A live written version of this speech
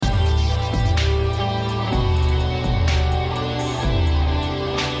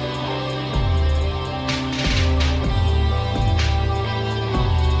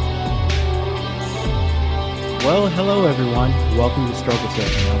hello, everyone. Welcome to Struggle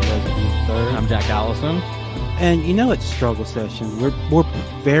Session. I'm Leslie Third. I'm Jack Allison. And you know, at Struggle Session, we're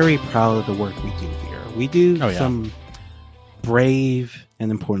very proud of the work we do here. We do some brave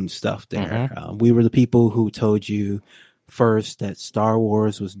and important stuff there. We were the people who told you first that Star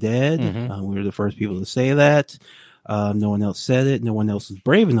Wars was dead. We were the first people to say that. No one else said it. No one else was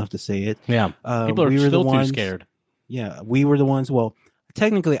brave enough to say it. Yeah, people are still too scared. Yeah, we were the ones. Well,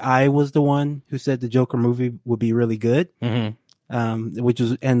 technically, I was the one who said the Joker movie would be really good, which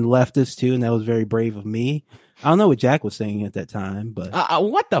was and leftists too, and that was very brave of me. I don't know what Jack was saying at that time, but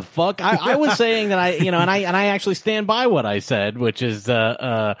what the fuck? I was saying that I actually stand by what I said, which is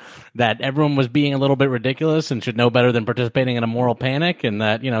that everyone was being a little bit ridiculous and should know better than participating in a moral panic, and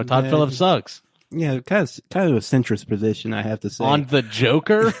that Todd Phillips sucks. Yeah, kind of a centrist position, I have to say. On the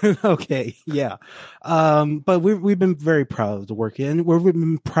Joker? Okay, yeah. But we've been very proud of the work, and we've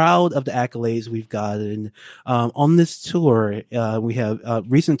been proud of the accolades we've gotten. On this tour, we have a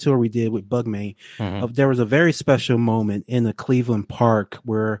recent tour we did with Bugme. There was a very special moment in a Cleveland park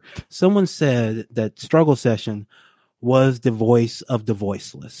where someone said that Struggle Session was the voice of the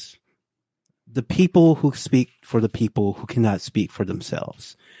voiceless. The people who speak for the people who cannot speak for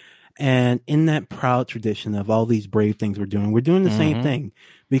themselves. And in that proud tradition of all these brave things we're doing the same thing,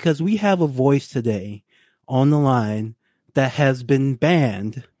 because we have a voice today on the line that has been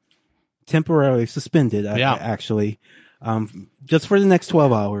banned, temporarily suspended, actually, just for the next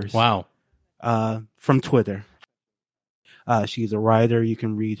 12 hours. Wow. From Twitter. She's a writer. You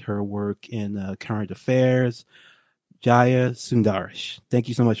can read her work in Current Affairs. Jaya Sundaresh. Thank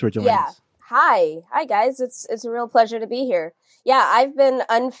you so much for joining us. Hi guys. It's a real pleasure to be here. Yeah, I've been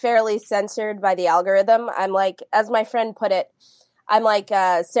unfairly censored by the algorithm. I'm like, as my friend put it, I'm like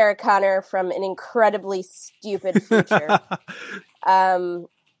Sarah Connor from an incredibly stupid future.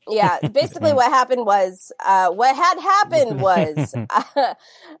 Basically what happened was, I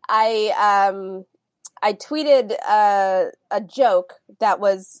tweeted a joke that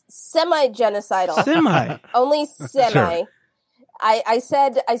was semi-genocidal. Only semi. Sure. I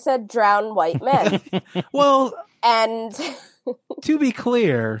said drown white men. Well, and to be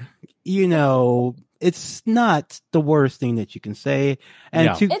clear, it's not the worst thing that you can say.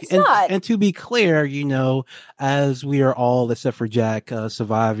 And to be clear, as we are all, except for Jack,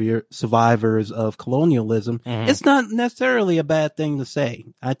 survivors of colonialism, it's not necessarily a bad thing to say.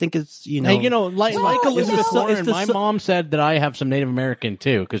 I think it's, like Elizabeth Warren, my mom said that I have some Native American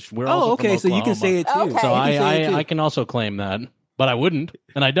too, because we're also from Oklahoma. So you can say it too. Okay. So I can also claim that. But I wouldn't,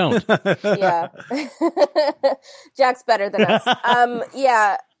 and I don't. Yeah. Jack's better than us.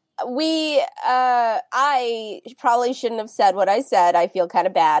 I probably shouldn't have said what I said. I feel kind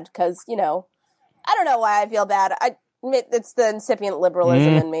of bad because, I don't know why I feel bad. I admit it's the incipient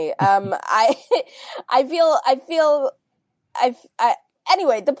liberalism in me.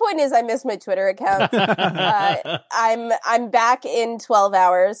 Anyway, the point is I missed my Twitter account. I'm back in 12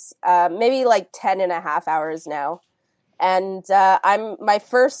 hours, maybe like 10 and a half hours now. And my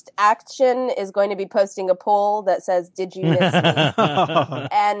first action is going to be posting a poll that says, "Did you miss me?"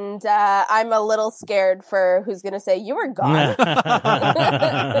 And I'm a little scared for who's going to say you were gone.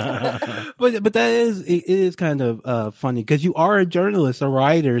 But it is kind of funny because you are a journalist, a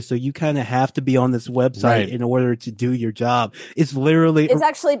writer, so you kind of have to be on this website in order to do your job. It's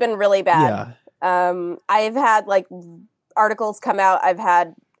actually been really bad. Yeah. I've had articles come out. I've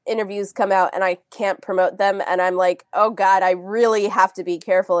had interviews come out and I can't promote them, and I'm like, oh god, I really have to be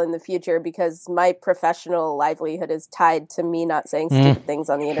careful in the future because my professional livelihood is tied to me not saying stupid things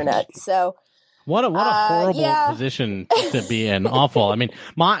on the internet. So what a horrible position to be in. Awful. I mean,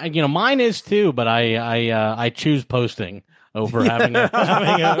 mine is too, but I choose posting over having a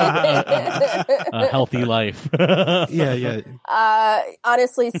healthy life. Yeah.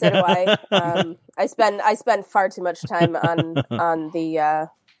 Honestly, so do I. I spend far too much time on the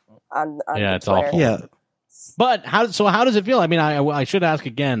it's Twitter. awful. Yeah. But how does it feel? I mean, I should ask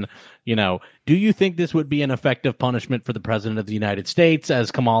again, do you think this would be an effective punishment for the president of the United States,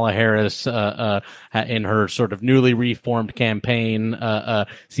 as Kamala Harris, in her sort of newly reformed campaign,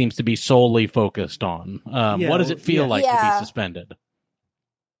 seems to be solely focused on? What does it feel like to be suspended?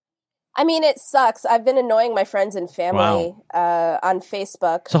 I mean, it sucks. I've been annoying my friends and family on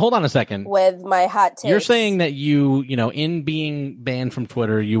Facebook. So hold on a second. With my hot takes. You're saying that you in being banned from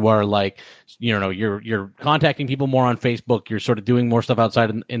Twitter, you are you're contacting people more on Facebook. You're sort of doing more stuff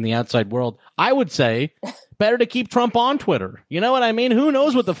outside in the outside world. I would say better to keep Trump on Twitter. You know what I mean? Who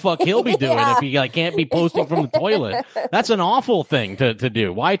knows what the fuck he'll be doing if he like can't be posting from the toilet? That's an awful thing to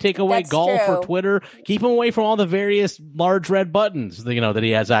do. Why take away That's golf true. or Twitter? Keep him away from all the various large red buttons that, that he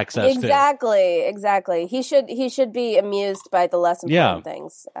has access to. Exactly. He should be amused by the less important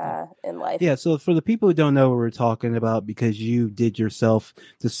things in life. Yeah, so for the people who don't know what we're talking about, because you did yourself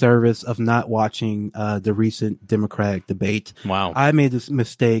the service of not watching the recent Democratic debate. Wow. I made this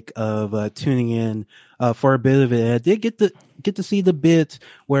mistake of tuning in for a bit of it. I did get to see the bit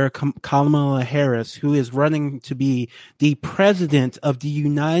where Kamala Harris, who is running to be the president of the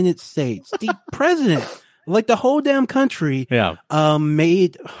United States, the president, like the whole damn country,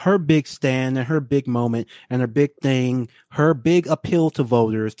 made her big stand and her big moment and her big thing, her big appeal to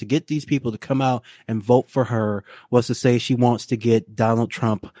voters to get these people to come out and vote for her was to say she wants to get Donald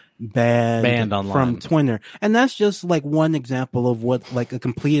Trump banned online from Twitter. And that's just like one example of what like a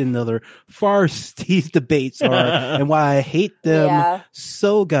complete another farce these debates are and why I hate them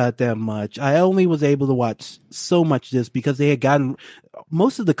so goddamn much. I only was able to watch so much of this because they had gotten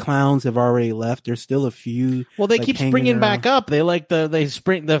most of the clowns have already left. There's still a few. Well, they like, keep springing back up. They like there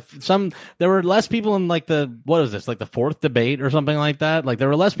were less people in like what is this, like the fourth debate or something like that? Like there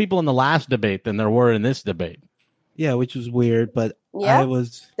were less people in the last debate than there were in this debate. Yeah, which was weird, but there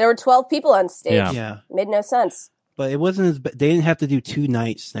were 12 people on stage. Yeah. Made no sense. But it wasn't as they didn't have to do 2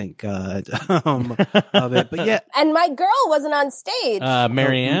 nights, thank God, of it. But yeah. And my girl wasn't on stage.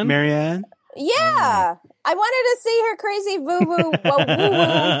 Marianne? Marianne? Yeah. I wanted to see her crazy woo-woo,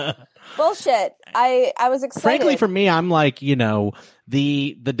 woo-woo bullshit. I was excited. Frankly, for me, I'm like, the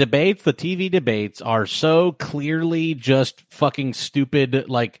debates, the TV debates are so clearly just fucking stupid,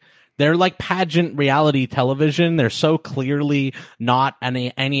 like, they're like pageant reality television. They're so clearly not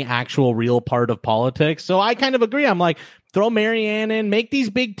any actual real part of politics. So I kind of agree. I'm like, throw Marianne in, make these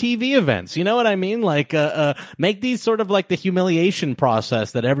big TV events. You know what I mean? Like, make these sort of like the humiliation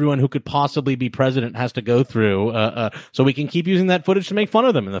process that everyone who could possibly be president has to go through, so we can keep using that footage to make fun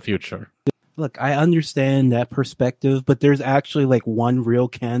of them in the future. Look, I understand that perspective, but there's actually like one real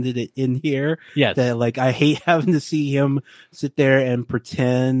candidate in here that like I hate having to see him sit there and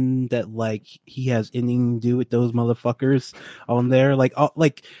pretend that like he has anything to do with those motherfuckers on there. Like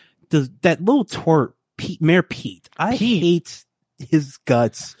that little twerp, Mayor Pete. I hate his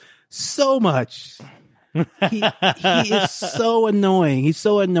guts so much. He is so annoying. He's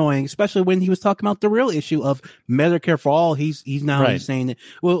so annoying, especially when he was talking about the real issue of Medicare for all. He's now saying that,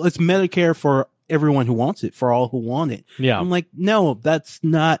 well, it's Medicare for everyone who wants it, for all who want it. Yeah. I'm like, no, that's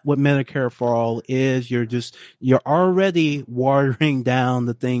not what Medicare for all is. You're already watering down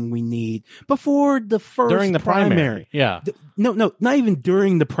the thing we need before the first during the primary. Yeah. No, not even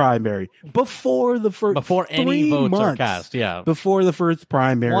during the primary. Before any votes are months cast. Yeah. Before the first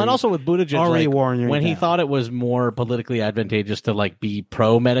primary. Well, and also with Buttigieg, already when he thought it was more politically advantageous to like be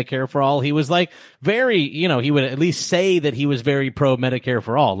pro Medicare for all, he was like very, he would at least say that he was very pro Medicare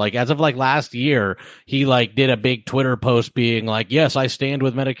for all. Like as of like last year, he like did a big Twitter post being like, yes, I stand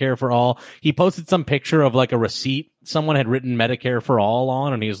with Medicare for all. He posted some picture of like a receipt someone had written Medicare for all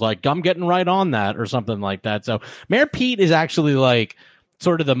on, and he's like, I'm getting right on that or something like that. So Mayor Pete is actually like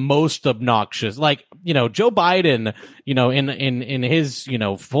sort of the most obnoxious. Like, Joe Biden, in his,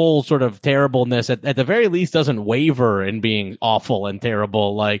 full sort of terribleness at the very least doesn't waver in being awful and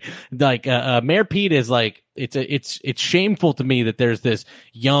terrible. Like Mayor Pete is like, it's shameful to me that there's this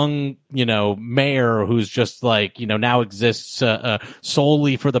young, mayor who's just like, now exists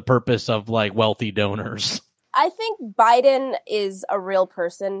solely for the purpose of like wealthy donors. I think Biden is a real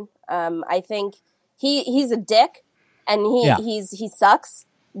person. I think he's a dick and he sucks,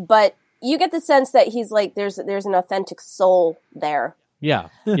 but you get the sense that he's like, there's an authentic soul there. Yeah.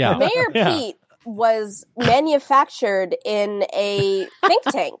 Yeah. Mayor Pete was manufactured in a think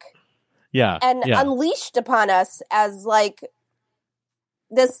tank. Yeah. And unleashed upon us as like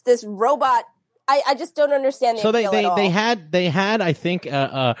this robot. I just don't understand the appeal at all. They had I think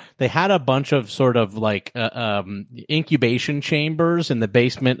they had a bunch of sort of like incubation chambers in the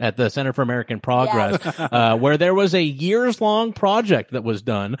basement at the Center for American Progress, where there was a years-long project that was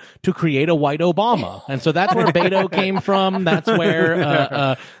done to create a white Obama, and so that's where Beto came from. That's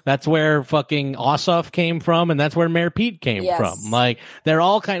where fucking Ossoff came from, and that's where Mayor Pete came from. Like they're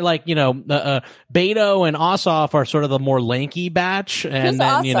all kind of like Beto and Ossoff are sort of the more lanky batch, and Who's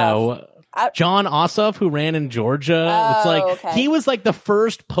then Ossoff? John Ossoff, who ran in Georgia. It's like okay. he was like the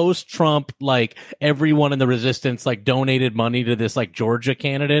first post-Trump, like everyone in the resistance like donated money to this like Georgia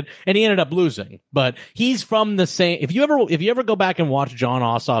candidate, and he ended up losing. But he's from the same. If you ever go back and watch John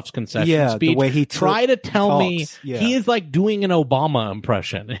Ossoff's concession speech, the way he try to tell me yeah. he is like doing an Obama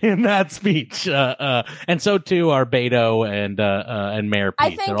impression in that speech. And so too are Beto and Mayor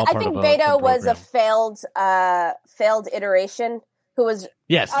Pete. I think Beto was a failed iteration who was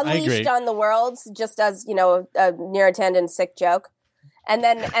unleashed on the world, just as a near attendant sick joke, and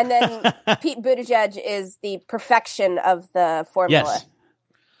then Pete Buttigieg is the perfection of the formula. Yes.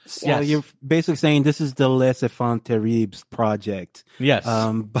 So you're basically saying this is the Les Enfants Terribles project. Yes.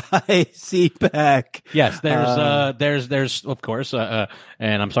 By CPAC. Yes. There's of course, and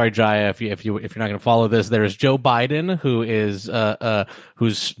I'm sorry, Jaya, if you're not going to follow this, there's Joe Biden, who is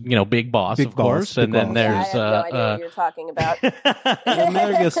who's big boss, of course, and then there's I have no idea what you're talking about.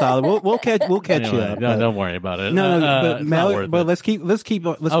 America's solid. We'll catch you up. Don't worry about it. But let's keep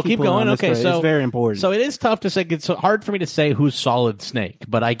going. Okay, so it's very important. So it is tough to say. It's hard for me to say who's Solid Snake,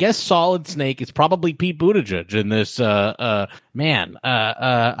 but I guess Solid Snake is probably Pete Buttigieg in this. I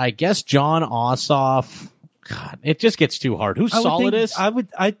guess John Ossoff. God, it just gets too hard. Who's solidest?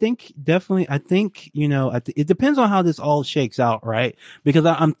 I think it depends on how this all shakes out, right? Because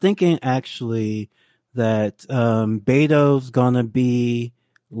I'm thinking actually that Beto's gonna be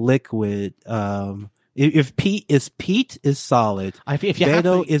liquid. If Pete is solid,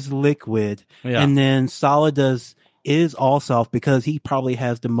 Beto is liquid, and then solid is Ossoff because he probably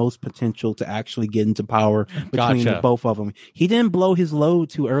has the most potential to actually get into power between the both of them. He didn't blow his load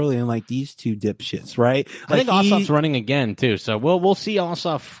too early in like these two dipshits, right? I think Ossoff's running again too, so we'll see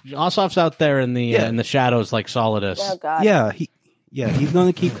Ossoff. Ossoff's out there in the shadows like Solidus. Oh God. He's going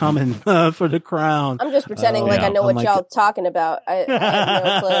to keep coming for the crown. I'm just pretending I know what y'all talking about. I have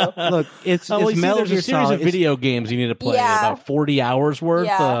no clue. Look, it's Metal There's a series of video games you need to play about 40 hours worth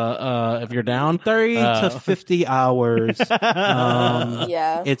if you're down. 30 to 50 hours.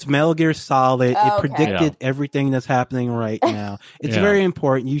 It's Metal Gear Solid. It predicted everything that's happening right now. It's very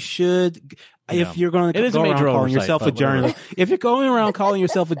important. You should... If you're going to go around calling yourself a journalist, if you're going around calling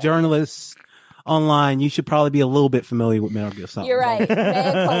yourself a journalist online, you should probably be a little bit familiar with Metal Gear Solid. You're right. Mea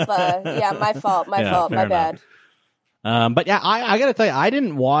culpa. Yeah, my fault. My bad. But yeah, I gotta tell you, I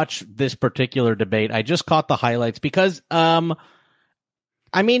didn't watch this particular debate. I just caught the highlights because,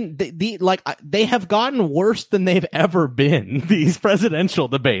 I mean, they have gotten worse than they've ever been, these presidential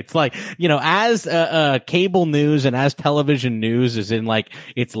debates. Like, as cable news and as television news is in like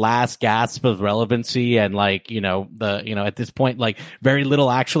its last gasp of relevancy, and like, at this point, like very little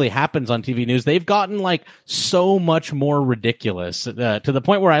actually happens on TV news. They've gotten like so much more ridiculous to the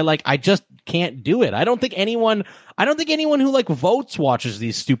point where I just can't do it. I don't think anyone who like votes watches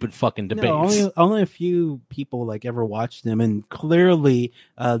these stupid fucking debates. No, only a few people like ever watch them, and clearly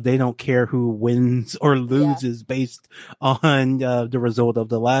they don't care who wins or loses based on the result of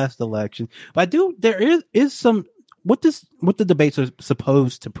the last election. But there is some what the debates are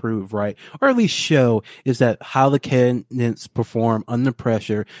supposed to prove, right? Or at least show, is that how the candidates perform under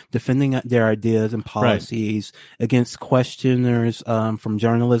pressure, defending their ideas and policies against questioners, from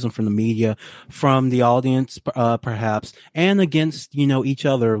journalism, from the media, from the audience, perhaps, and against, each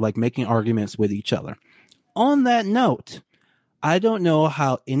other, like making arguments with each other. On that note, I don't know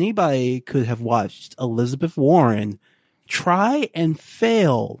how anybody could have watched Elizabeth Warren try and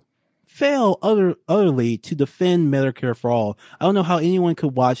fail utterly to defend Medicare for all. I don't know how anyone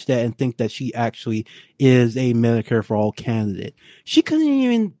could watch that and think that she actually is a Medicare for all candidate. She couldn't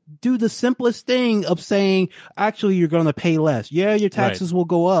even do the simplest thing of saying, actually, you're going to pay less. Yeah, your taxes will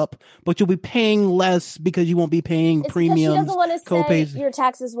go up, but you'll be paying less because you won't be paying premiums. She doesn't want to co-pays. say your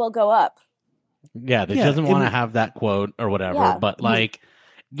taxes will go up. Yeah, she doesn't want to have that quote or whatever, but like...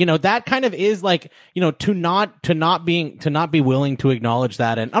 that kind of is like, to not be willing to acknowledge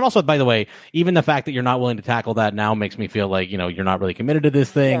that. And also, by the way, even the fact that you're not willing to tackle that now makes me feel like, you're not really committed to this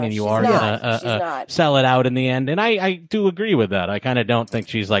thing, and you are going to sell it out in the end. And I do agree with that. I kind of don't think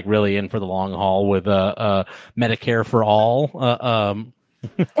she's like really in for the long haul with Medicare for all.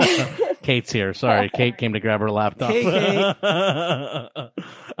 Kate's here. Sorry, Kate came to grab her laptop. Kate.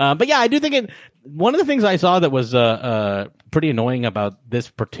 But yeah, I do think one of the things I saw that was pretty annoying about this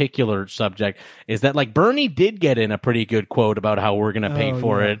particular subject is that like Bernie did get in a pretty good quote about how we're going to pay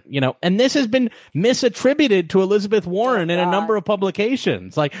for it, and this has been misattributed to Elizabeth Warren in a number of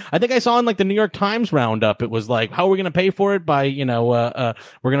publications. Like I think I saw in like the New York Times roundup, it was like, how are we going to pay for it? By we're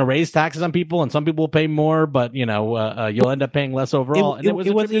going to raise taxes on people, and some people will pay more, but you'll end up paying less overall. And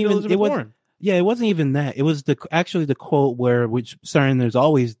it wasn't even Warren. Yeah, it wasn't even that. It was actually the quote which there's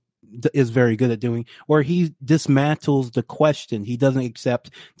always is very good at doing, where he dismantles the question. He doesn't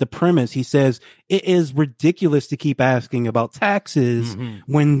accept the premise. He says it is ridiculous to keep asking about taxes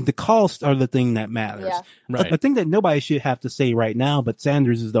when the costs are the thing that matters. Yeah. Right. I think that nobody should have to say right now, but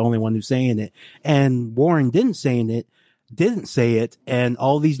Sanders is the only one who's saying it. And Warren didn't say it. And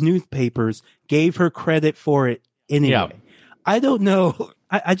all these newspapers gave her credit for it anyway. Yeah. I don't know.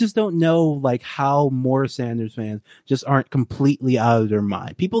 I just don't know, like, how more Sanders fans just aren't completely out of their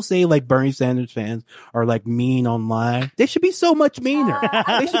mind. People say, like, Bernie Sanders fans are, like, mean online. They should be so much meaner.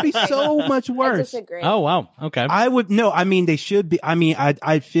 They should be so much I worse. disagree. Oh, wow. Okay. They should be. I mean,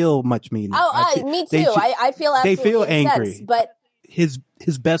 I feel much meaner. Me they too. should- I feel they absolutely feel angry. incensed, but his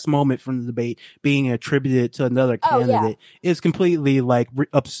best moment from the debate being attributed to another Oh, yeah. candidate is completely, like,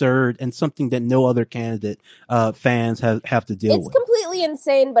 absurd and something that no other candidate fans have to deal it's with. completely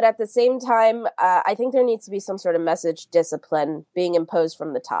insane. But at the same time, I think there needs to be some sort of message discipline being imposed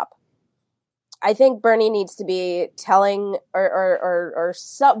from the top. I think Bernie needs to be telling, or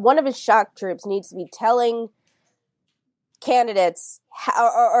one of his shock troops needs to be telling candidates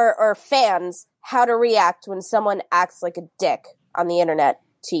or fans how to react when someone acts like a dick on the internet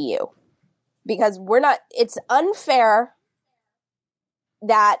to you. Because it's unfair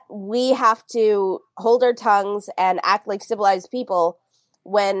that we have to hold our tongues and act like civilized people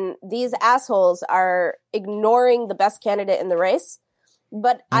when these assholes are ignoring the best candidate in the race.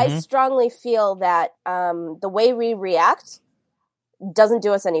 But I strongly feel that the way we react doesn't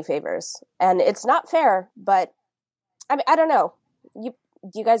do us any favors. And it's not fair, but I mean, I don't know. Do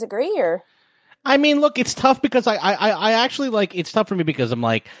you guys agree, or? I mean, look, it's tough because I actually, like, it's tough for me because I'm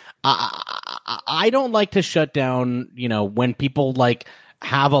like, I don't like to shut down, when people, like,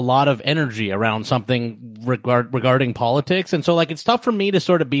 have a lot of energy around something regarding politics. And so, like, it's tough for me to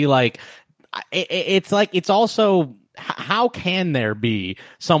sort of be like, it's like, it's also, how can there be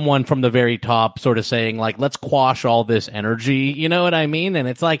someone from the very top sort of saying, like, let's quash all this energy? You know what I mean? And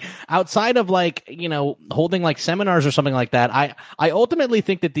it's like, outside of, like, holding, like, seminars or something like that, I ultimately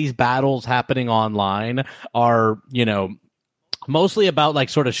think that these battles happening online are, mostly about, like,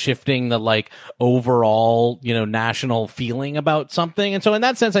 sort of shifting the, like, overall, national feeling about something. And so in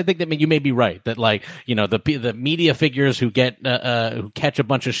that sense, I think that you may be right that, like, the media figures who get, who catch a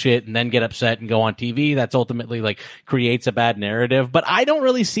bunch of shit and then get upset and go on TV, that's ultimately, like, creates a bad narrative. But I don't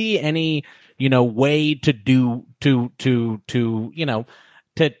really see any, way to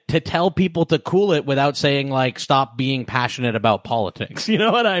tell people to cool it without saying, like, stop being passionate about politics. You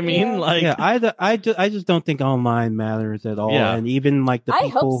know what I mean? Yeah. Like, Yeah, I just don't think online matters at all. Yeah. And even, like, the I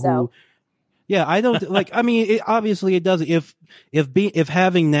people hope so. who, yeah, I don't like. I mean, obviously it doesn't. If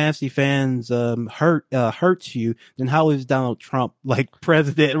having nasty fans hurts you, then how is Donald Trump, like,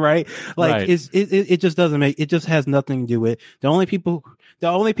 president? Right? Like, Right. it just doesn't make. It just has nothing to do with the only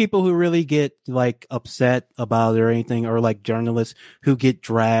people who really get, like, upset about it or anything are, like, journalists who get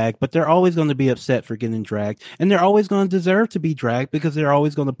dragged, but they're always going to be upset for getting dragged, and they're always going to deserve to be dragged because they're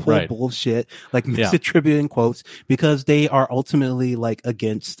always going to pull Right. bullshit, like, misattributing quotes, because they are ultimately, like,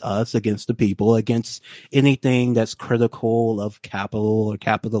 against us, against the people, against anything that's critical of capital or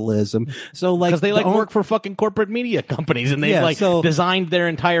capitalism. So, like, because they, like, work for fucking corporate media companies, and they've, Yeah, like, so- designed their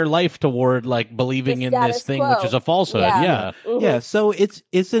entire life toward, like, believing The in this status thing, quo. which is a falsehood. Yeah. Yeah. Mhm. Yeah, so it's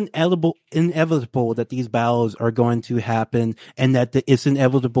inevitable that these battles are going to happen, and that it's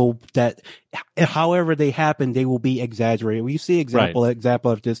inevitable that however they happen, they will be exaggerated. When you see example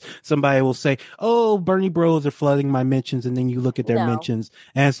of this, somebody will say, "Oh, Bernie Bros are flooding my mentions," and then you look at their No. mentions,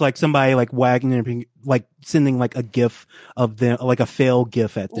 and it's like somebody, like, wagging their, like, sending, like, a gif of them, like a failed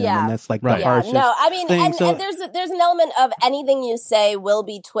gif at them, Yeah. and that's, like, Right. the Yeah, harshest. no, I mean, thing. and So- there's an element of anything you say will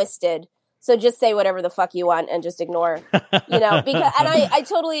be twisted. So just say whatever the fuck you want and just ignore, because, and I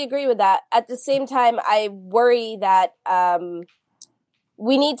totally agree with that. At the same time, I worry that,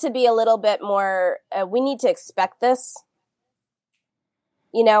 we need to be a little bit more, we need to expect this,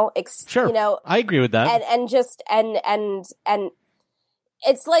 Sure. I agree with that. and just, and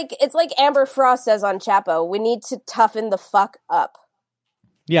it's like Amber Frost says on Chapo, we need to toughen the fuck up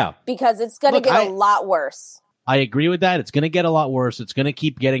Yeah. because it's going to Look, get a lot worse. I agree with that. It's going to get a lot worse. It's going to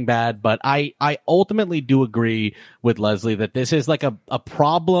keep getting bad. But I ultimately do agree with Leslie that this is, like, a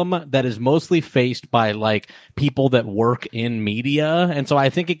problem that is mostly faced by, like, people that work in media. And so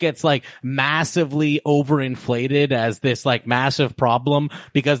I think it gets, like, massively overinflated as this, like, massive problem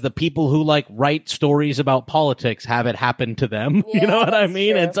because the people who, like, write stories about politics have it happen to them. Yeah, You know what I that's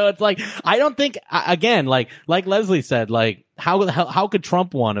mean? true. And so it's like, I don't think, again, like Leslie said, like, how could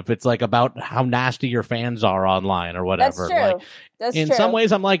Trump win if it's, like, about how nasty your fans are online or whatever? That's true. Like, That's in true. some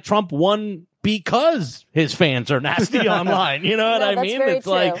ways, I'm like, Trump won because his fans are nasty online. You know what I mean? It's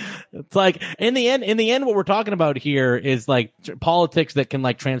like in the end, what we're talking about here is like politics that can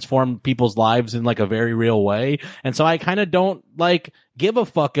like transform people's lives in like a very real way. And so I kind of don't like give a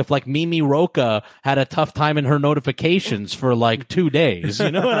fuck if like Mimi Roca had a tough time in her notifications for like 2 days.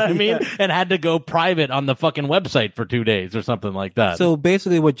 You know what I mean? And had to go private on the fucking website for 2 days or something like that. So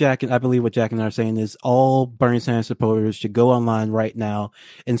basically I believe what Jack and I are saying is all Bernie Sanders supporters should go online right now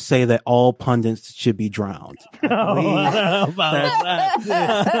and say that all pundits should be drowned. That's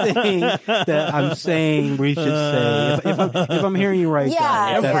the thing that I'm saying we should say. If I'm hearing you right,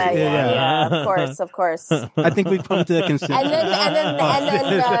 yeah, of course. I think we've come to a consensus. And then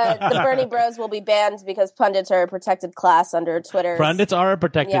the Bernie Bros will be banned because pundits are a protected class under Twitter. Pundits are a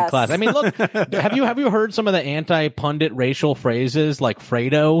protected class. I mean, look, have you heard some of the anti-pundit racial phrases like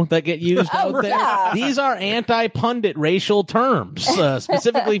Fredo that get used out there? Yeah. These are anti-pundit racial terms,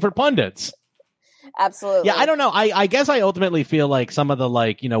 specifically for pundits. Absolutely. Yeah, I don't know. I guess I ultimately feel like some of the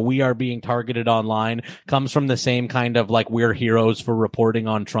like, you know, we are being targeted online comes from the same kind of like we're heroes for reporting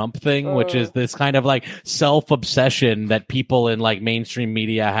on Trump thing, which is this kind of like self-obsession that people in like mainstream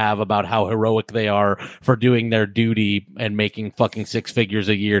media have about how heroic they are for doing their duty and making fucking 6 figures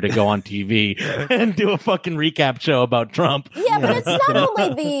a year to go on TV and do a fucking recap show about Trump. Yeah, but it's not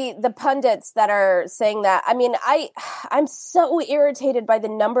only the pundits that are saying that. I mean, I'm so irritated by the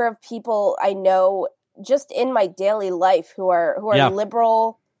number of people I know just in my daily life who are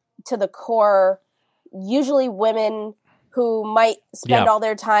liberal to the core, usually women who might spend all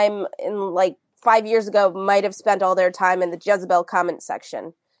their time in like 5 years ago might have spent all their time in the Jezebel comment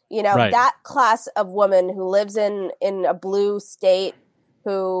section. You know, that class of woman who lives in a blue state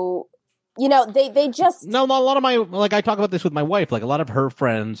who, you know, they just... No, a lot of my... Like, I talk about this with my wife. Like, a lot of her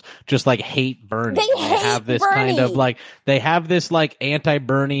friends just, like, hate Bernie. They have this Bernie. kind of, like... They have this, like,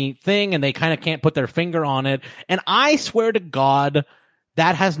 anti-Bernie thing, and they kind of can't put their finger on it. And I swear to God...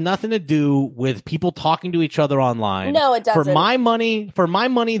 That has nothing to do with people talking to each other online. No, it doesn't. For my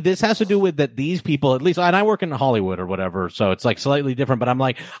money, this has to do with that these people, at least, and I work in Hollywood or whatever, so it's like slightly different, but I'm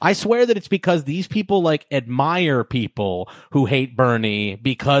like, I swear that it's because these people like admire people who hate Bernie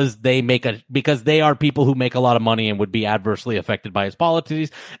because they are people who make a lot of money and would be adversely affected by his policies.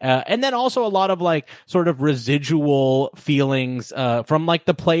 And then also a lot of like sort of residual feelings, from like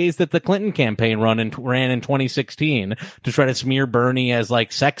the plays that the Clinton campaign ran in 2016 to try to smear Bernie as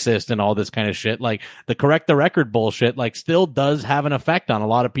like sexist and all this kind of shit. Like the correct the record bullshit like still does have an effect on a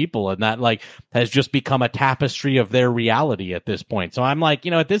lot of people, and that like has just become a tapestry of their reality at this point. So I'm like,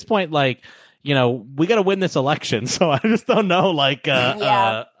 you know, at this point, like, you know, we got to win this election. So I just don't know, like,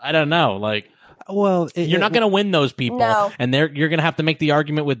 I don't know, like, well, you're not going to win those people, and you're going to have to make the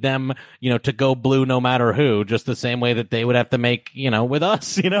argument with them, you know, to go blue no matter who, just the same way that they would have to make, you know, with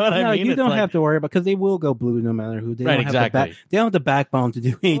us. You know what I mean? You don't have to worry about, because they will go blue no matter who. They don't have they don't have the backbone to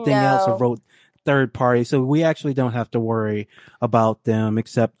do anything else or vote third party, so we actually don't have to worry about them,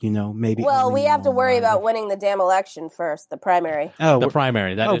 except, you know, maybe. Well, we have to worry about winning the damn election first, the primary. The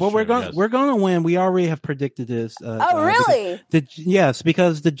primary. That is but true, we're going to win. We already have predicted this. Really? Yes,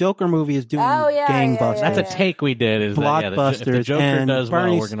 because the Joker movie is doing gangbusters. That's a take we did. Is blockbusters. If the Joker does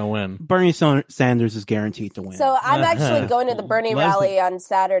well, we're going to win. Bernie Sanders is guaranteed to win. So I'm actually going to the Bernie rally on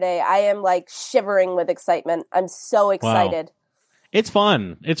Saturday. I am like shivering with excitement. I'm so excited. Wow. It's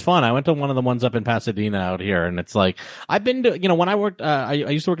fun. It's fun. I went to one of the ones up in Pasadena out here, and it's like, I've been to, you know, when I worked, I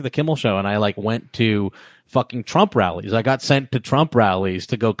used to work at the Kimmel Show, and I like went to fucking Trump rallies. I got sent to Trump rallies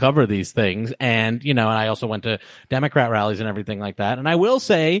to go cover these things. And, you know, and I also went to Democrat rallies and everything like that. And I will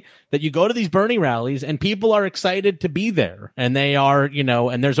say that you go to these Bernie rallies and people are excited to be there, and they are, you know,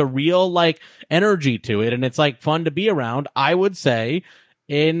 and there's a real like energy to it. And it's like fun to be around. I would say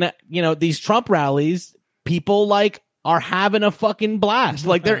in, you know, these Trump rallies, people like are having a fucking blast.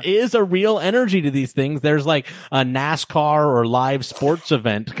 Like there is a real energy to these things. There's like a NASCAR or live sports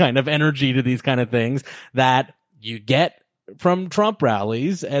event kind of energy to these kind of things that you get from Trump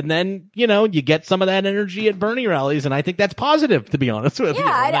rallies. And then, you know, you get some of that energy at Bernie rallies. And I think that's positive, to be honest with you.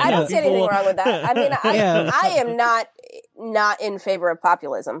 I don't see anything wrong with that. I mean, I am not in favor of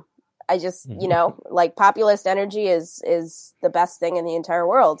populism. I just, you know, like populist energy is the best thing in the entire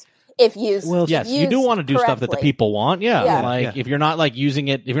world. If used, yes, you do want to do stuff that the people want. If you're not like using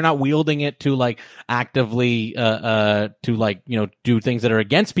it, if you're not wielding it to like actively, to like, you know, do things that are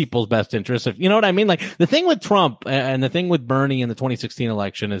against people's best interests. If you know what I mean? Like the thing with Trump and the thing with Bernie in the 2016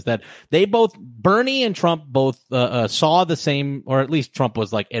 election is that Bernie and Trump both saw the same, or at least Trump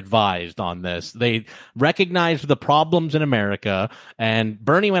was like advised on this. They recognized the problems in America, and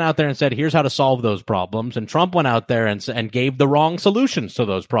Bernie went out there and said, here's how to solve those problems. And Trump went out there and gave the wrong solutions to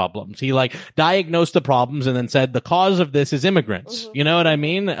those problems. problems. He like diagnosed the problems and then said the cause of this is immigrants. You know what I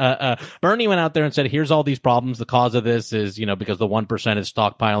mean? Bernie went out there and said, here's all these problems. The cause of this is, because the 1% is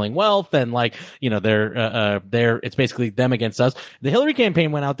stockpiling wealth and like, it's basically them against us. The Hillary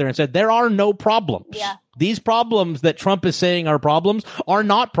campaign went out there and said, there are no problems. Yeah. These problems that Trump is saying are problems are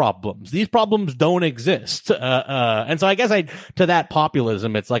not problems. These problems don't exist. And so I guess to that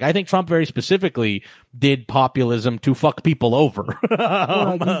populism, it's like, I think Trump very specifically did populism to fuck people over.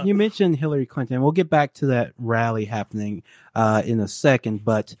 Well, you mentioned Hillary Clinton. We'll get back to that rally happening in a second,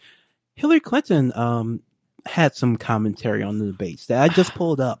 but Hillary Clinton had some commentary on the debates that I just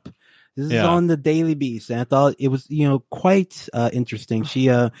pulled up. This is on the Daily Beast, and I thought it was, quite interesting. She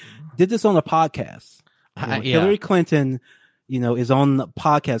did this on a podcast. Hillary Clinton, is on the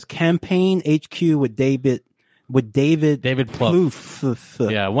podcast Campaign HQ with David Plouffe.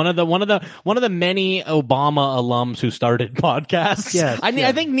 Yeah, one of the many Obama alums who started podcasts. Yes,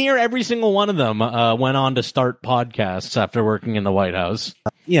 I think near every single one of them went on to start podcasts after working in the White House.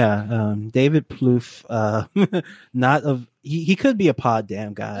 David Plouffe, he could be a pod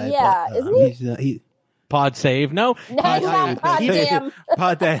damn guy. Yeah, but, isn't he? Pod save? No, he's not pod damn.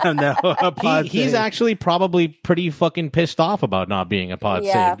 Pod damn, no. He's actually probably pretty fucking pissed off about not being a pod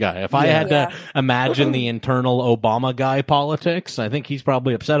save guy. If I had to imagine the internal Obama guy politics, I think he's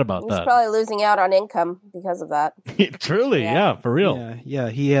probably upset about that. He's probably losing out on income because of that. Truly, yeah, for real. Yeah.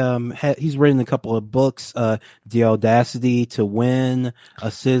 He's written a couple of books, The Audacity to Win,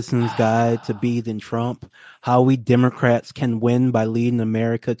 A Citizen's Guide to Beating Trump, How We Democrats Can Win by Leading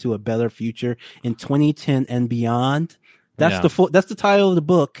America to a Better Future in 2010 and Beyond. That's the title of the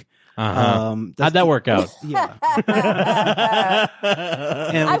book. How'd that work out? Yeah. I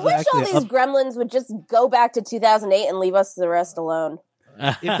wish all these gremlins would just go back to 2008 and leave us the rest alone.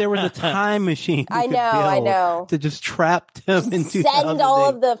 If there was a time machine, I know, to just trap them in 2008. Send all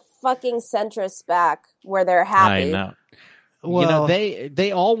of the fucking centrists back where they're happy. I know. Well,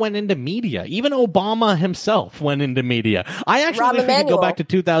 they all went into media. Even Obama himself went into media. I actually wish we could go back to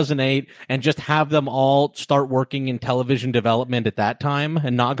 2008 and just have them all start working in television development at that time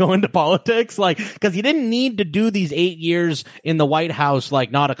and not go into politics. Like, because you didn't need to do these 8 years in the White House, like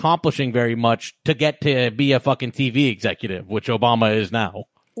not accomplishing very much to get to be a fucking TV executive, which Obama is now.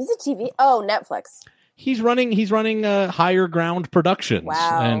 He's a TV. Oh, Netflix. He's running Higher Ground Productions.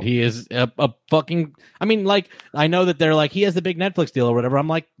 Wow. And he is a fucking, I mean, like, I know that they're like, he has the big Netflix deal or whatever. I'm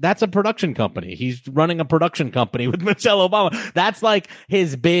like, that's a production company. He's running a production company with Michelle Obama. That's like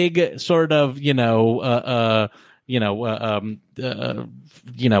his big sort of,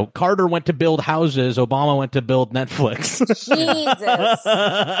 Carter went to build houses. Obama went to build Netflix. Jesus.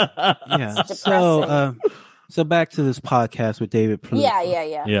 Yeah. So back to this podcast with David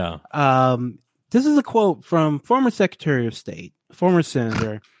Plouffe. Yeah. This is a quote from former Secretary of State, former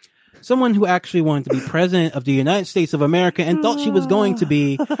senator, someone who actually wanted to be president of the United States of America and thought she was going to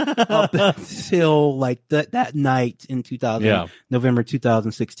be up until like that night in November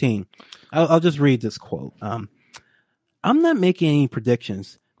 2016. I'll just read this quote. I'm not making any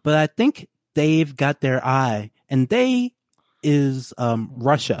predictions, but I think they've got their eye, and they is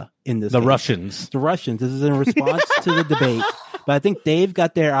Russia in this case. Russians. The Russians. This is in response to the debate. But I think they've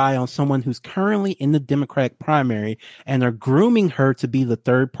got their eye on someone who's currently in the Democratic primary and are grooming her to be the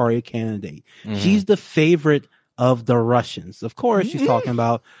third party candidate. Mm-hmm. She's the favorite of the Russians. Of course, she's talking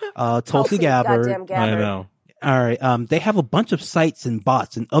about Tulsi Gabbard. I know. All right. They have a bunch of sites and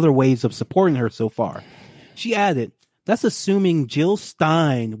bots and other ways of supporting her so far. She added, that's assuming Jill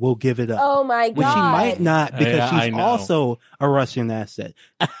Stein will give it up. Oh, my God. Which she might not, because she's also a Russian asset.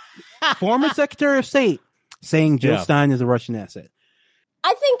 Former Secretary of State saying Jill Stein is a Russian asset.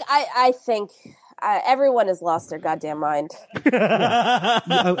 I think everyone has lost their goddamn mind.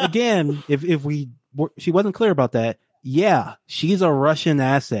 Again, if she wasn't clear about that, she's a Russian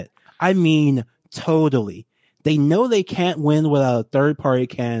asset. I mean, totally. They know they can't win without a third-party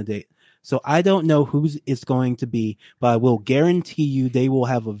candidate. So I don't know who it's going to be, but I will guarantee you they will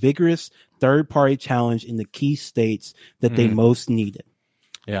have a vigorous third-party challenge in the key states that they most needed.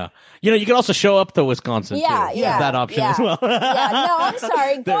 Yeah. You can also show up to Wisconsin, too. Yeah. That option as well. No, I'm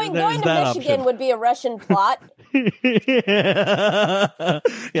sorry. Going to Michigan option would be a Russian plot.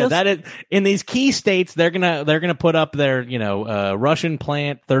 That is, in these key states, they're gonna put up their, Russian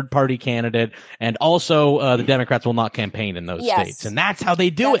plant third party candidate, and also the Democrats will not campaign in those states. And that's how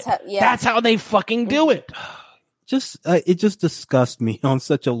they do it. That's how they fucking do it. It just disgusts me on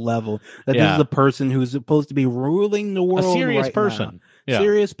such a level that this is a person who's supposed to be ruling the world. A serious right person. Now. Yeah.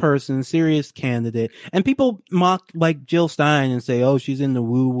 Serious person, serious candidate. And people mock like Jill Stein and say, oh, she's in the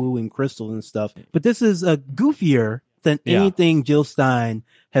woo-woo and crystals and stuff. But this is a goofier than anything Jill Stein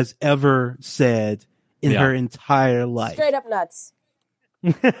has ever said in her entire life. Straight up nuts.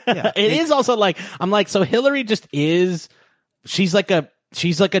 It is also like, I'm like, so Hillary just is, she's like a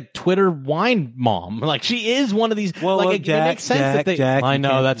Twitter wine mom. Like, she is one of these, it makes sense that they, I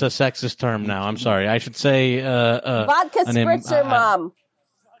know that's a sexist term now. I'm sorry. I should say, vodka spritzer mom.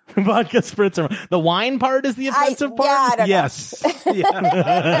 Vodka spritzer. The wine part is the offensive part? I don't yes.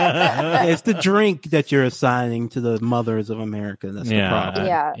 It's the drink that you're assigning to the mothers of America. That's the problem.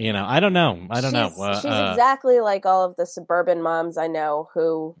 I don't know. She's exactly like all of the suburban moms I know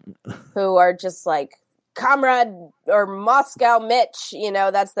who are just like, Comrade or Moscow Mitch,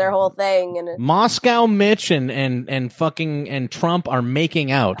 that's their whole thing. And Moscow Mitch and fucking and Trump are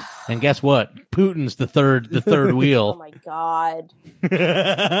making out, and guess what? Putin's the third wheel. Oh my god!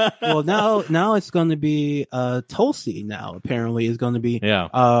 Well, now it's going to be Tulsi. Now apparently is going to be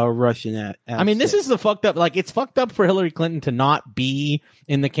Russian at. I mean, this is the fucked up. Like, it's fucked up for Hillary Clinton to not be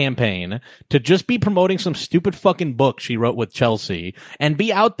in the campaign, to just be promoting some stupid fucking book she wrote with Chelsea, and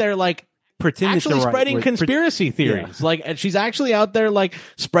be out there like. Actually spreading conspiracy theories. Like, she's actually out there like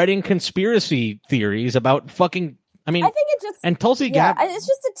spreading conspiracy theories about fucking. I think it just and Tulsi Gabbard. It's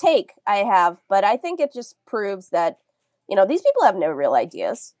just a take I have, but I think it just proves that these people have no real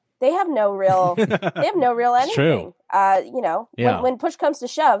ideas. They have no real. They have no real anything. True. When push comes to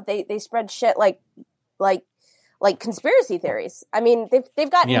shove, they spread shit like conspiracy theories. I mean,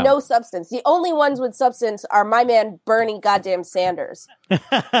 they've got no substance. The only ones with substance are my man Bernie goddamn Sanders.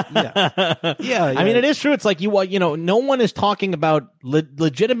 I mean, it is true. It's like no one is talking about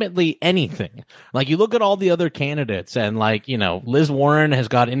legitimately anything. Like, you look at all the other candidates, and Liz Warren has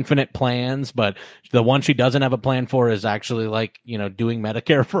got infinite plans, but the one she doesn't have a plan for is actually doing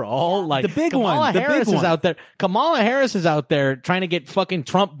Medicare for all. Like, the big Kamala one. Harris is out there. Kamala Harris is out there trying to get fucking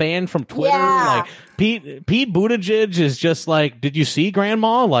Trump banned from Twitter. Like, Pete Buttigieg is just like, did you see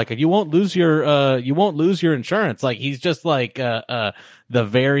Grandma? Like, you won't lose your insurance. Like, he's just like the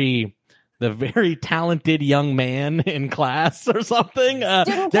very talented young man in class or something.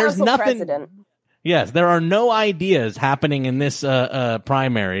 There's nothing. President. Yes, there are no ideas happening in this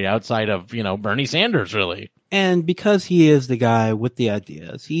primary outside of Bernie Sanders, really. And because he is the guy with the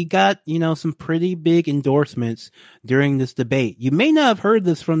ideas, he got, some pretty big endorsements during this debate. You may not have heard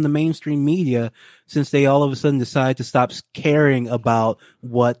this from the mainstream media, since they all of a sudden decide to stop caring about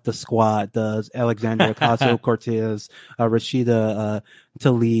what the squad does. Alexandria Ocasio-Cortez, Rashida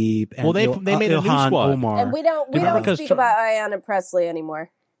Tlaib, and they made a new squad. Omar. And we don't speak about Ayanna Pressley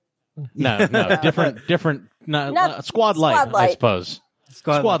anymore. No, different. Squad Light, I suppose.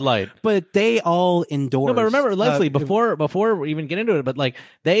 Squad Light. But they all endorse. No, but remember, Leslie, before we even get into it, but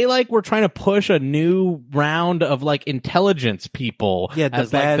they were trying to push a new round of intelligence people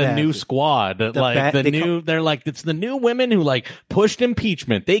as the new squad. It's the new women who pushed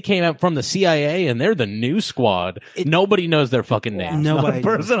impeachment. They came out from the CIA and they're the new squad. Nobody knows their fucking names. Nobody.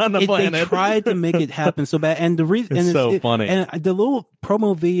 Not a person on the planet. They tried to make it happen so bad, and the reason it's so funny. And the little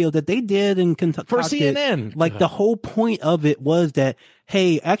promo video that they did in Kentucky for CNN, the whole point of it was that,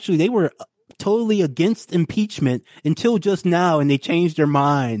 hey, actually, they were totally against impeachment until just now, and they changed their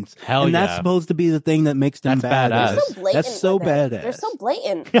minds. That's supposed to be the thing that makes them badass. That's so badass. They're so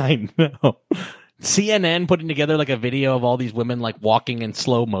blatant. I know. CNN putting together a video of all these women walking in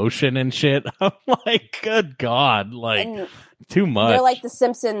slow motion and shit. I'm like, good God, too much. They're like the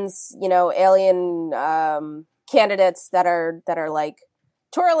Simpsons, alien candidates that are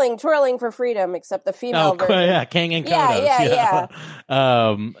twirling for freedom, except the female version. Yeah, Kang and Kodos. Yeah.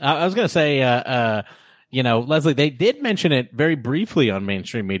 I was going to say, Leslie, they did mention it very briefly on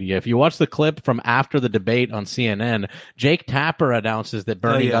mainstream media. If you watch the clip from after the debate on CNN, Jake Tapper announces that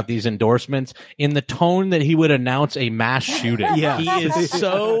Bernie got these endorsements in the tone that he would announce a mass shooting. Yeah. He is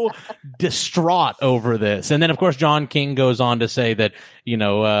so distraught over this. And then, of course, John King goes on to say that,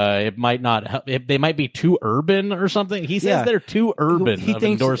 it might not, they might be too urban or something. He says they're too urban of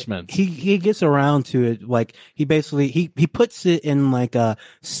endorsements. He gets around to it. He basically, he puts it in a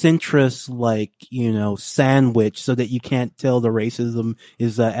centrist, sandwich so that you can't tell the racism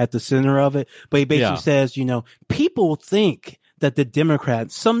is at the center of it. But he basically says, people think that the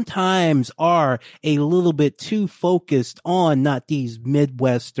Democrats sometimes are a little bit too focused on not these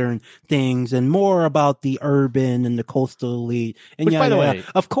Midwestern things and more about the urban and the coastal elite. And which, by the way,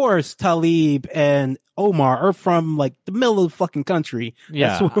 of course, Tlaib and Omar are from the middle of the fucking country.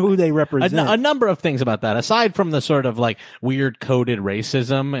 Yeah. That's who they represent. A number of things about that, aside from the sort of weird coded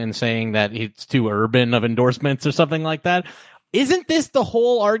racism and saying that it's too urban of endorsements or something like that. isn't this the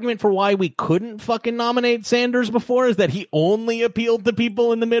whole argument for why we couldn't fucking nominate Sanders before? Is that he only appealed to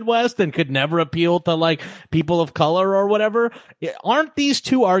people in the Midwest and could never appeal to like people of color or whatever? Aren't these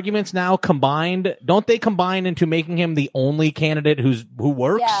two arguments now combined? Don't they combine into making him the only candidate who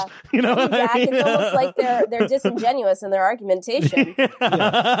works? Yeah. You know what I mean? It's almost like they're disingenuous in their argumentation.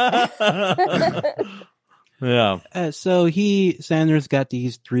 Yeah. So Sanders got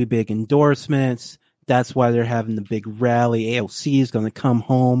these 3 big endorsements. That's why they're having the big rally. AOC is going to come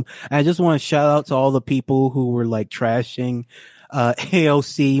home. And I just want to shout out to all the people who were like trashing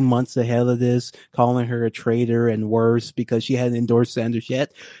AOC months ahead of this, calling her a traitor and worse because she hadn't endorsed Sanders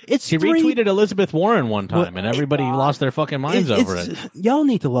yet. She retweeted Elizabeth Warren one time, and everybody lost their fucking minds over it. Y'all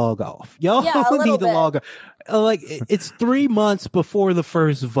need to log off. Y'all need to log off. Like, it's 3 months before the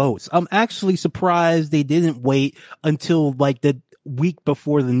first votes. I'm actually surprised they didn't wait until like the week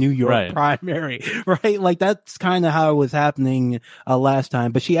before the New York primary, right? Like that's kind of how it was happening last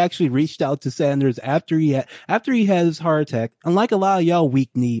time. But she actually reached out to Sanders after he had his heart attack. Unlike a lot of y'all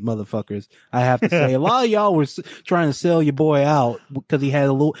weak-kneed motherfuckers, I have to say, a lot of y'all were trying to sell your boy out because he had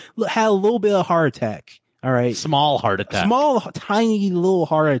a little bit of heart attack. All right. Small, tiny little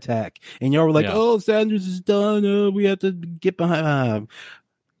heart attack. And y'all were like, oh, Sanders is done. We have to get behind.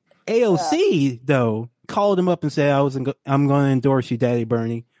 AOC, though, called him up and said, I'm going to endorse you, Daddy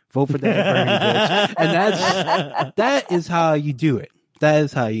Bernie. Vote for Daddy Bernie, bitch. And that is how you do it. That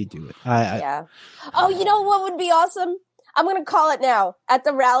is how you do it. Yeah. Oh, you know what would be awesome? I'm going to call it now. At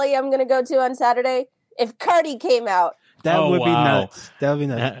the rally I'm going to go to on Saturday, if Cardi came out. That would be nuts. That would be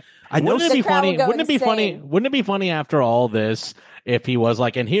nuts. Wouldn't it be funny? Wouldn't it be funny after all this if he was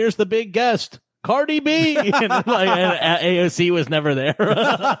like, and here's the big guest, Cardi B, and AOC was never there.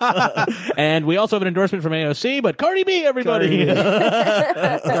 And we also have an endorsement from AOC, but Cardi B, everybody.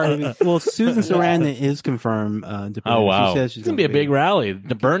 Cardi B. Well, Susan Sarandon is confirmed. Oh wow, she says it's gonna be a big rally.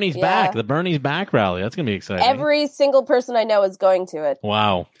 The Bernie's back. The Bernie's back rally. That's gonna be exciting. Every single person I know is going to it.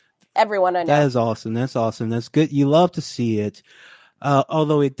 Wow. Everyone I know. That is awesome. That's awesome. That's good. You love to see it.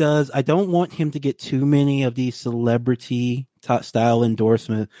 Although it does, I don't want him to get too many of these celebrity style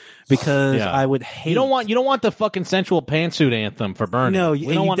endorsement because I would hate. You don't want the fucking sensual pantsuit anthem for Bernie. No,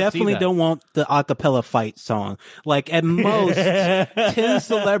 you definitely don't want the acapella fight song. Like at most, 10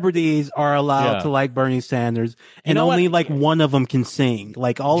 celebrities are allowed to like Bernie Sanders, and only like one of them can sing.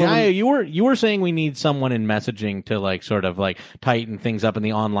 Like all Jaya, of them. you were saying we need someone in messaging to like sort of like tighten things up in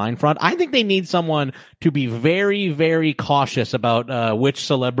the online front. I think they need someone to be very, very cautious about which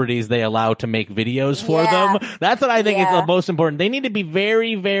celebrities they allow to make videos for them. That's what I think is the most important. They need to be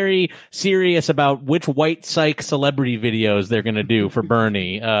very, very serious about which white psych celebrity videos they're going to do for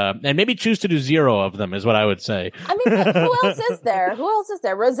Bernie, and maybe choose to do 0 of them is what I would say. I mean, like, who else is there?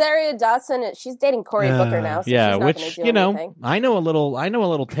 Rosario Dawson. She's dating Cory Booker now. So she's not which do anything. I know a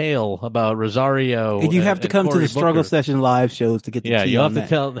little tale about Rosario. And you have to come to the Struggle Session live shows to get the tea you'll on have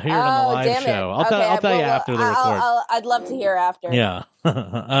to hear on the live show. Okay, I'll tell you after the record. I'd love to hear after. Yeah.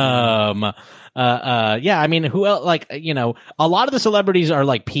 I mean, who else? Like, a lot of the celebrities are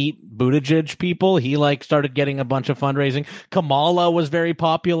like Pete Buttigieg people. He like started getting a bunch of fundraising. Kamala was very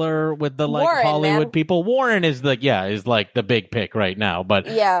popular with the like Warren, Hollywood people. Warren is like the big pick right now, but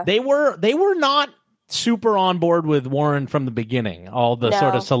they were not super on board with Warren from the beginning. All the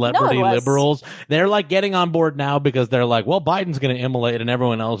sort of celebrity liberals, they're like getting on board now because they're like, well, Biden's going to immolate and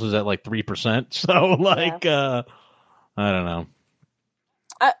everyone else is at like 3%. So like, I don't know.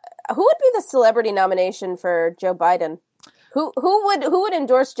 Who would be the celebrity nomination for Joe Biden? Who would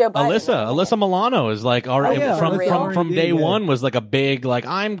endorse Joe Biden? Alyssa Milano is like from day one was like a big like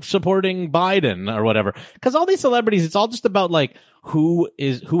I'm supporting Biden or whatever. Because all these celebrities, it's all just about like who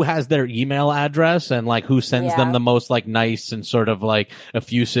has their email address and like who sends them the most like nice and sort of like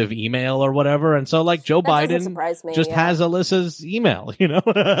effusive email or whatever. And so like Joe Biden just has Alyssa's email,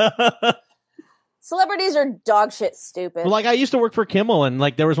 Celebrities are dog shit stupid. Like I used to work for Kimmel, and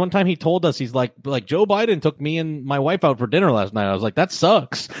like there was one time he told us he's like Joe Biden took me and my wife out for dinner last night. I was like, that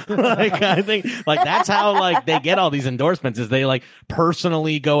sucks. Like I think like that's how like they get all these endorsements is they like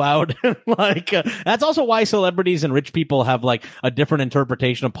personally go out and like that's also why celebrities and rich people have like a different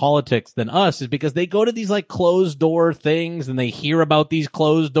interpretation of politics than us is because they go to these like closed door things and they hear about these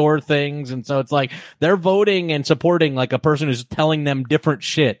closed door things, and so it's like they're voting and supporting like a person who's telling them different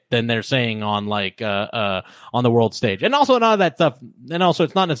shit than they're saying on like on the world stage. And also none of that stuff, and also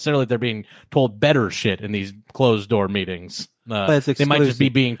it's not necessarily they're being told better shit in these closed door meetings. But they might just be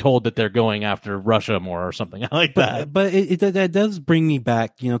being told that they're going after Russia more or something like that. But that does bring me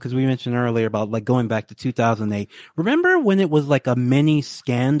back, because we mentioned earlier about like going back to 2008. Remember when it was like a mini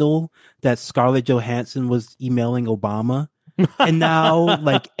scandal that Scarlett Johansson was emailing Obama? And now,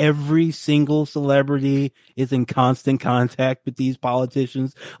 like, every single celebrity is in constant contact with these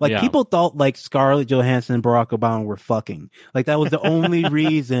politicians. Like, people thought, like, Scarlett Johansson and Barack Obama were fucking. Like, that was the only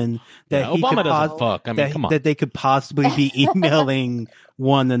reason that Obama doesn't fuck. I mean, come on. That they could possibly be emailing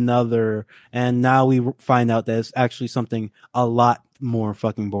one another. And now we find out that it's actually something a lot more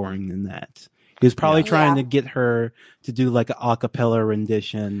fucking boring than that. He was probably trying to get her to do like an a cappella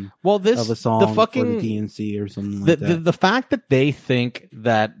rendition of a song for the DNC or something like that. The fact that they think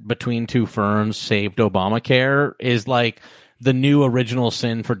that Between Two Ferns saved Obamacare is like the new original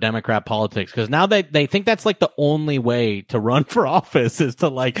sin for Democrat politics, because now they think that's like the only way to run for office is to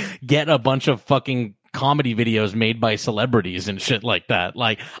like get a bunch of fucking comedy videos made by celebrities and shit like that.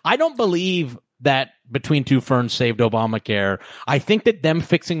 Like, I don't believe that Between Two Ferns saved Obamacare. I think that them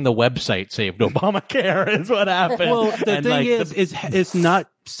fixing the website saved Obamacare is what happened. Well, the thing is, it's not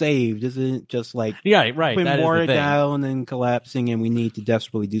saved. Isn't just like right. Been watered down and collapsing, and we need to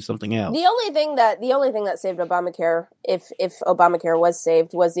desperately do something else. The only thing that saved Obamacare, if Obamacare was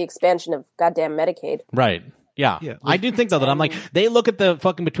saved, was the expansion of goddamn Medicaid. Right. Yeah. I do think though that I'm like, they look at the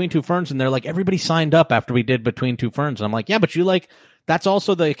fucking Between Two Ferns and they're like, everybody signed up after we did Between Two Ferns. And I'm like, yeah, but you like, that's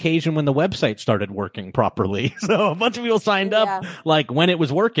also the occasion when the website started working properly. So a bunch of people signed up like when it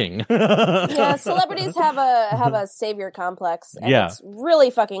was working. Yeah, celebrities have a savior complex, and it's really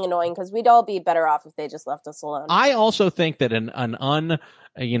fucking annoying because we'd all be better off if they just left us alone. I also think that an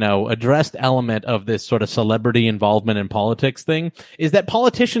addressed element of this sort of celebrity involvement in politics thing is that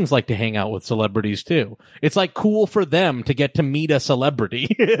politicians like to hang out with celebrities too. It's like cool for them to get to meet a celebrity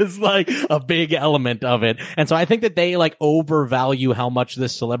is like a big element of it. And so I think that they like overvalue how much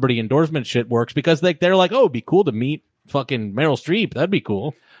this celebrity endorsement shit works because they're like, oh, it'd be cool to meet fucking Meryl Streep. That'd be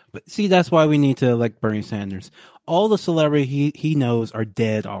cool. But see, that's why we need to elect Bernie Sanders. All the celebrity he knows are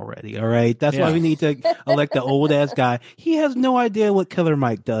dead already, all right? That's why we need to elect the old-ass guy. He has no idea what Killer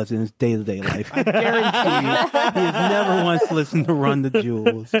Mike does in his day-to-day life. I guarantee you, he has never once listened to Run the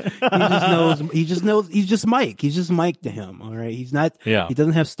Jewels. He's just Mike. He's just Mike to him, all right? He's not, he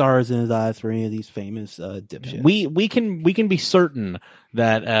doesn't have stars in his eyes for any of these famous dipshits. We can be certain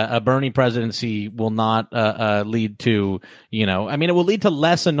that a Bernie presidency will not lead to, it will lead to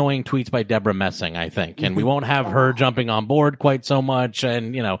less annoying tweets by Deborah Messing, I think, and we won't have her jumping on board quite so much,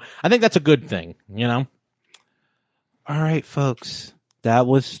 and I think that's a good thing. All right, folks, that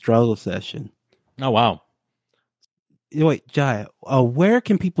was Struggle Session. Oh wow. Wait, Jaya, where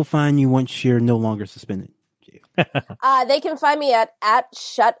can people find you once you're no longer suspended? They can find me at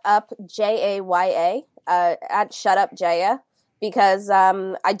ShutUpJaya, at ShutUpJaya. Because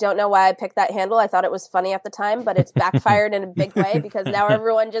I don't know why I picked that handle. I thought it was funny at the time, but it's backfired in a big way because now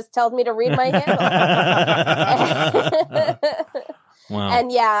everyone just tells me to read my handle. Wow.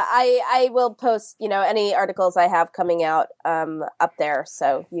 And I will post, any articles I have coming out up there.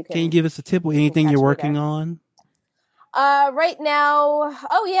 So you can. Can you give us a tip with anything you're working on? Right now,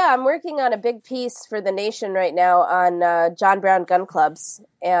 I'm working on a big piece for The Nation right now on John Brown gun clubs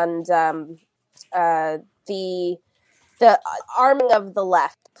and the arming of the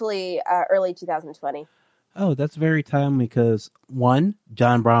left, early 2020. Oh, that's very timely because one,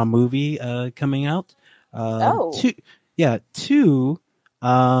 John Brown movie coming out. Two,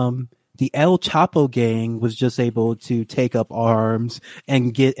 the El Chapo gang was just able to take up arms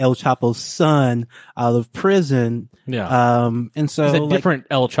and get El Chapo's son out of prison. Yeah. And so it's a different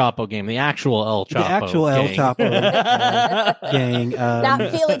El Chapo game, the actual El Chapo. The actual gang. El Chapo gang. Not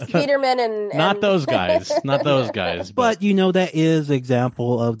Felix Peterman and not those guys. Not those guys. But that is an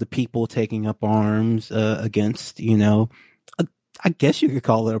example of the people taking up arms against, I guess you could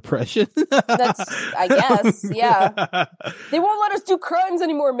call it oppression. I guess, yeah. They won't let us do crimes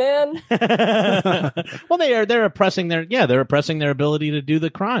anymore, man. Well, they're oppressing their ability to do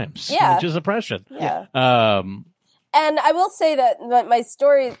the crimes, which is oppression. Yeah. And I will say that my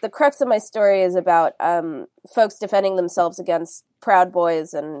story, the crux of my story, is about folks defending themselves against Proud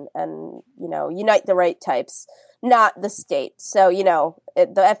Boys and Unite the Right types, not the state. So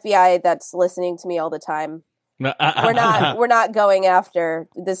the FBI that's listening to me all the time. We're not going after.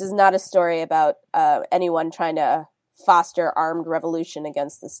 This is not a story about anyone trying to foster armed revolution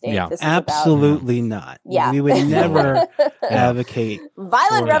against the state. Yeah. This is absolutely not. Yeah, we would never advocate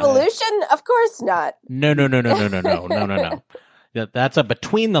violent revolution. Of course not. No. That's a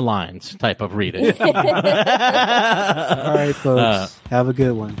between the lines type of reading. All right, folks, have a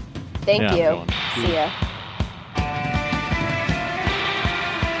good one. Thank you. See ya.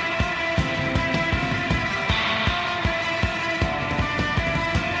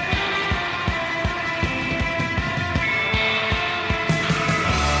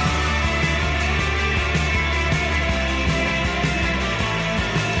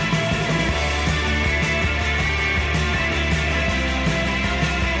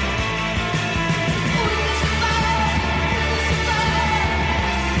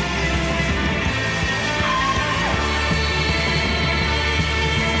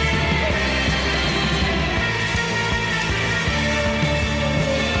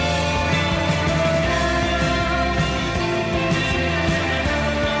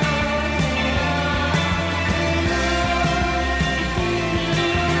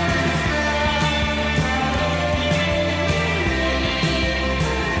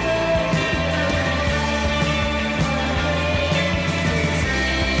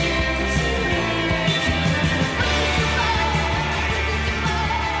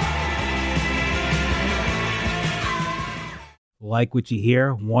 Like what you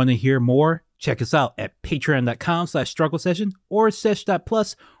hear? Want to hear more? Check us out at patreon.com/struggle session or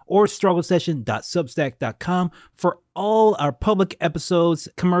sesh.plus or strugglesession.substack.com for all our public episodes,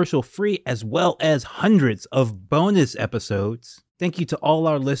 commercial free, as well as hundreds of bonus episodes. Thank you to all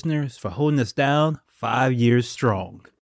our listeners for holding us down 5 years strong.